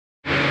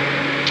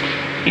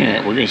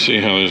Alright, we're going to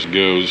see how this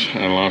goes.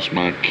 I lost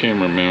my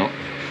camera mount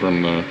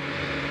from the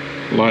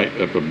light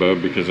up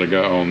above because I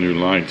got all new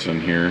lights in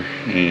here,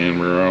 and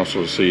we'll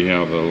also see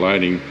how the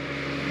lighting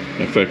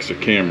affects the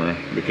camera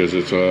because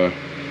it's a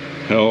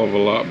hell of a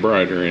lot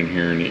brighter in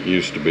here than it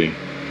used to be.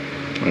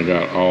 I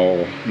got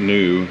all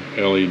new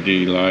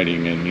LED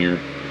lighting in here,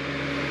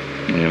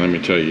 and let me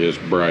tell you, it's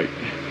bright.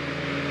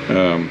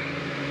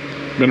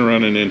 Been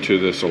running into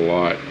this a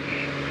lot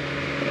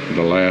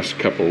the last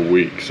couple of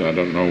weeks. I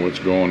don't know what's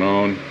going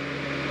on.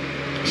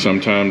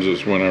 Sometimes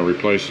it's when I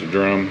replace the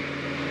drum.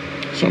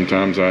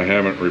 Sometimes I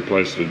haven't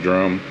replaced the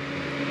drum.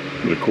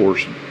 But of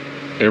course,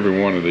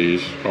 every one of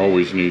these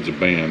always needs a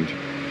band.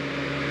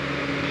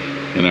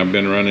 And I've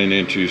been running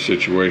into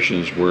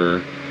situations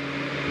where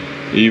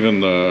even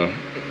the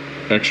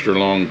extra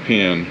long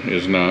pin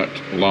is not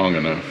long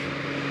enough.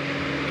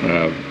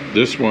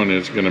 This one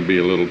is going to be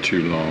a little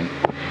too long.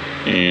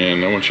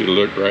 And I want you to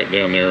look right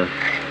down there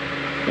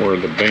where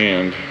the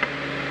band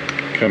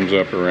comes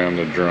up around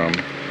the drum.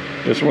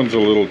 This one's a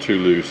little too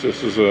loose.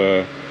 This is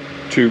a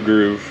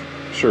 2-groove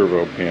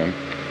servo pin,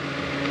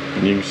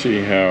 and you can see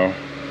how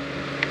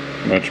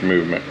much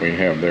movement we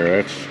have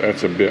there.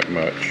 That's a bit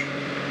much.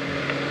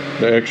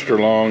 The extra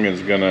long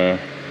is gonna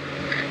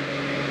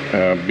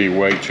be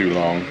way too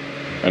long.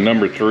 A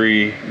number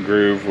 3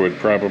 groove would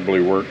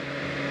probably work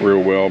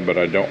real well, but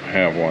I don't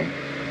have one.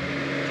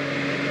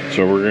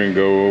 So we're going to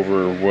go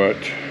over what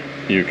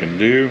you can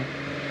do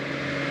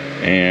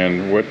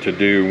and what to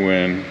do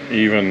when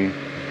even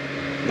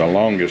the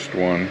longest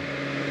one,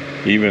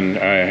 even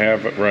I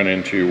have run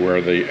into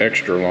where the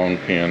extra long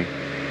pin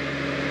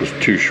was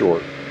too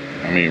short.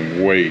 I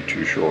mean, way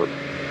too short.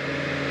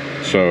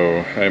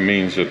 So that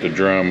means that the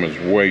drum is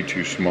way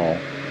too small.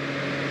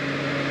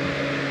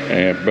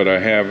 But I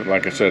have,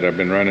 like I said, I've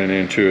been running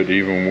into it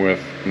even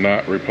with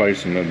not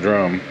replacing the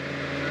drum,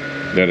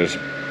 that is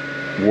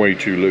way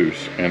too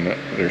loose, and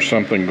there's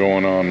something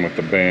going on with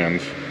the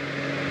bands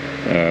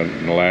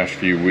in the last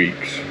few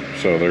weeks.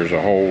 So there's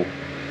a whole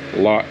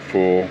lot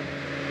full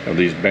of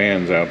these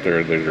bands out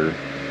there that are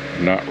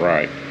not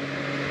right.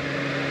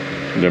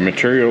 The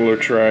material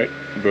looks right,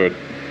 but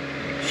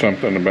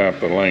something about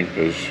the length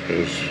is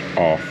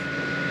off.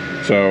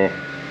 So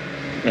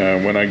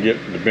when I get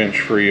the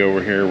bench free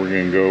over here, we're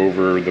going to go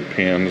over the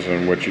pins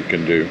and what you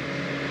can do.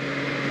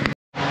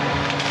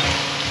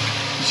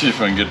 Let's see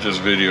if I can get this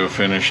video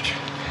finished.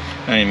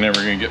 I ain't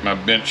never going to get my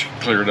bench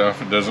cleared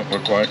off, it doesn't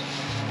look like.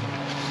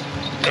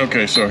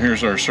 Okay, so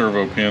here's our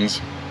servo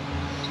pins,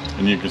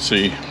 and you can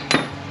see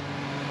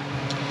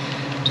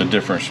the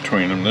difference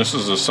between them. This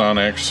is a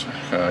Sonex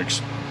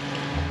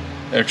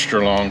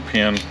extra long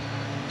pin,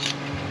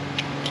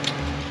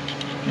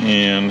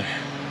 and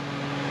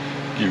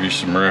give you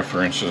some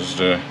references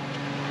to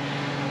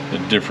the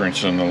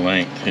difference in the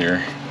length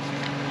here.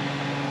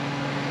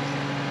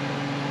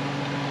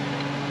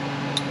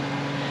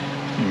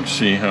 You can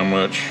see how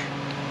much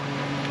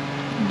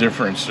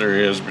difference there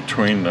is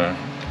between the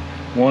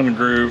 1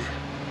 groove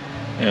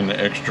and the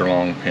extra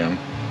long pin.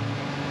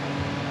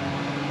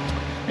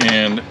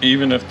 And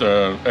even if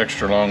the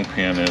extra long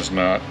pin is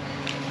not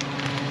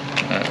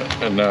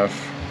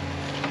enough,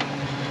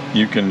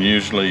 you can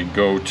usually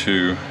go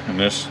to, and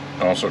this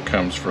also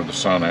comes for the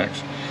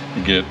Sonex,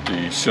 you get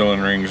the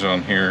sealing rings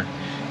on here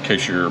in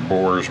case your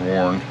bore is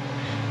worn.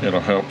 It'll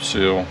help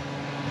seal,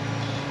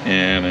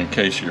 and in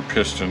case your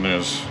piston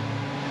is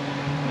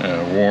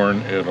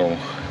worn, it'll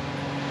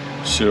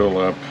seal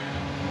up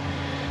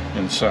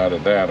inside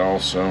of that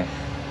also.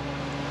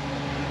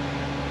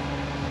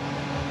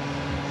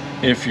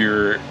 If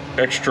your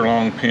extra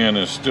long pin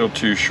is still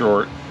too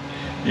short,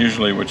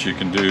 usually what you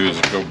can do is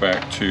go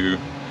back to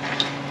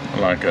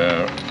like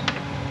a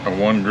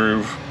 1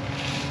 groove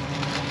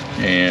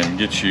and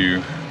get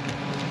you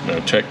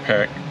a Tech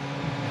Pack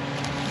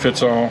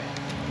fits all.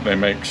 They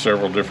make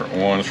several different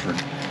ones for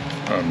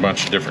a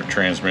bunch of different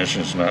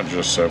transmissions, not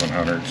just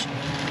 700s.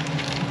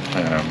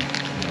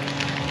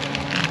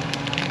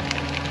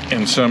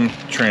 In some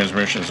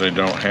transmissions they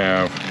don't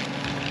have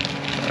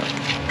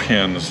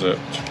pins that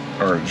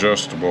are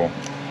adjustable,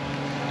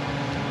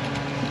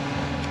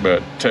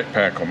 but Tech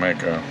Pack will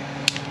make a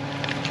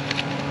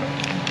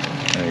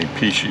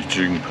piece that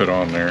you can put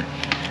on there,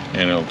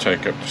 and it'll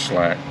take up the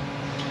slack.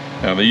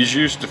 Now these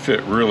used to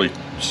fit really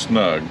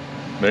snug.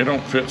 They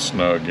don't fit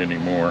snug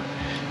anymore.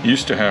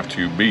 Used to have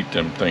to beat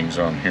them things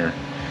on here.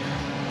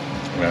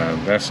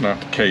 That's not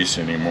the case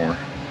anymore.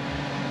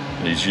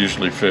 These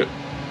usually fit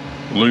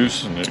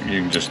loose, and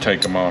you can just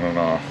take them on and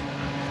off.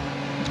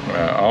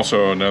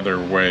 Also, another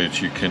way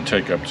that you can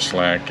take up the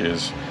slack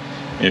is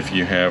if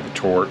you have a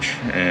torch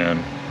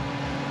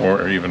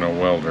or even a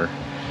welder.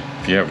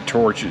 If you have a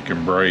torch, you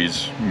can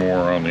braze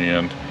more on the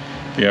end.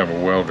 If you have a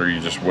welder, you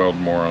just weld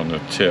more on the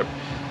tip.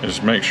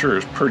 Just make sure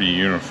it's pretty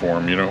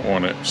uniform. You don't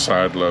want it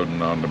side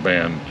loading on the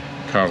band,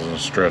 causing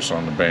stress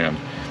on the band.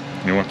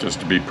 You want this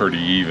to be pretty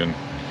even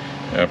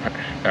up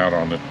out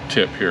on the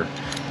tip here.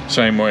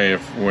 Same way,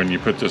 if when you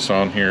put this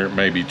on here, it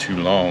may be too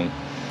long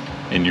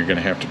and you're going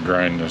to have to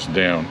grind this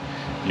down.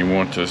 You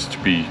want this to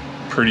be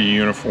pretty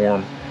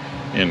uniform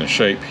in the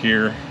shape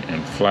here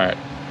and flat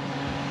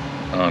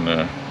on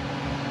the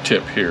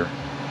tip here.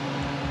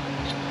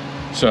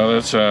 So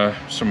that's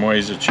some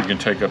ways that you can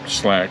take up the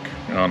slack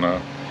on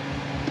a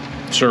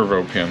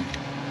servo pin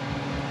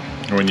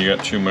when you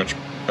got too much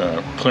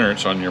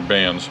clearance on your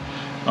bands.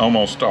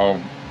 Almost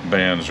all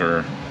bands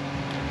are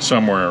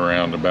somewhere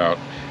around about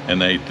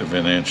 1/8 of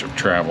an inch of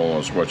travel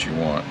is what you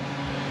want.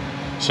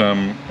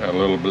 Some a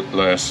little bit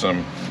less,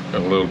 some a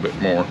little bit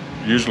more.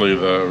 Usually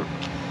the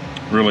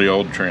really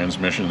old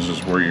transmissions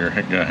is where you're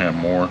gonna have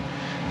more.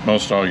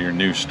 Most all your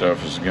new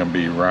stuff is gonna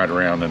be right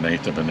around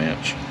 1/8 of an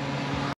inch.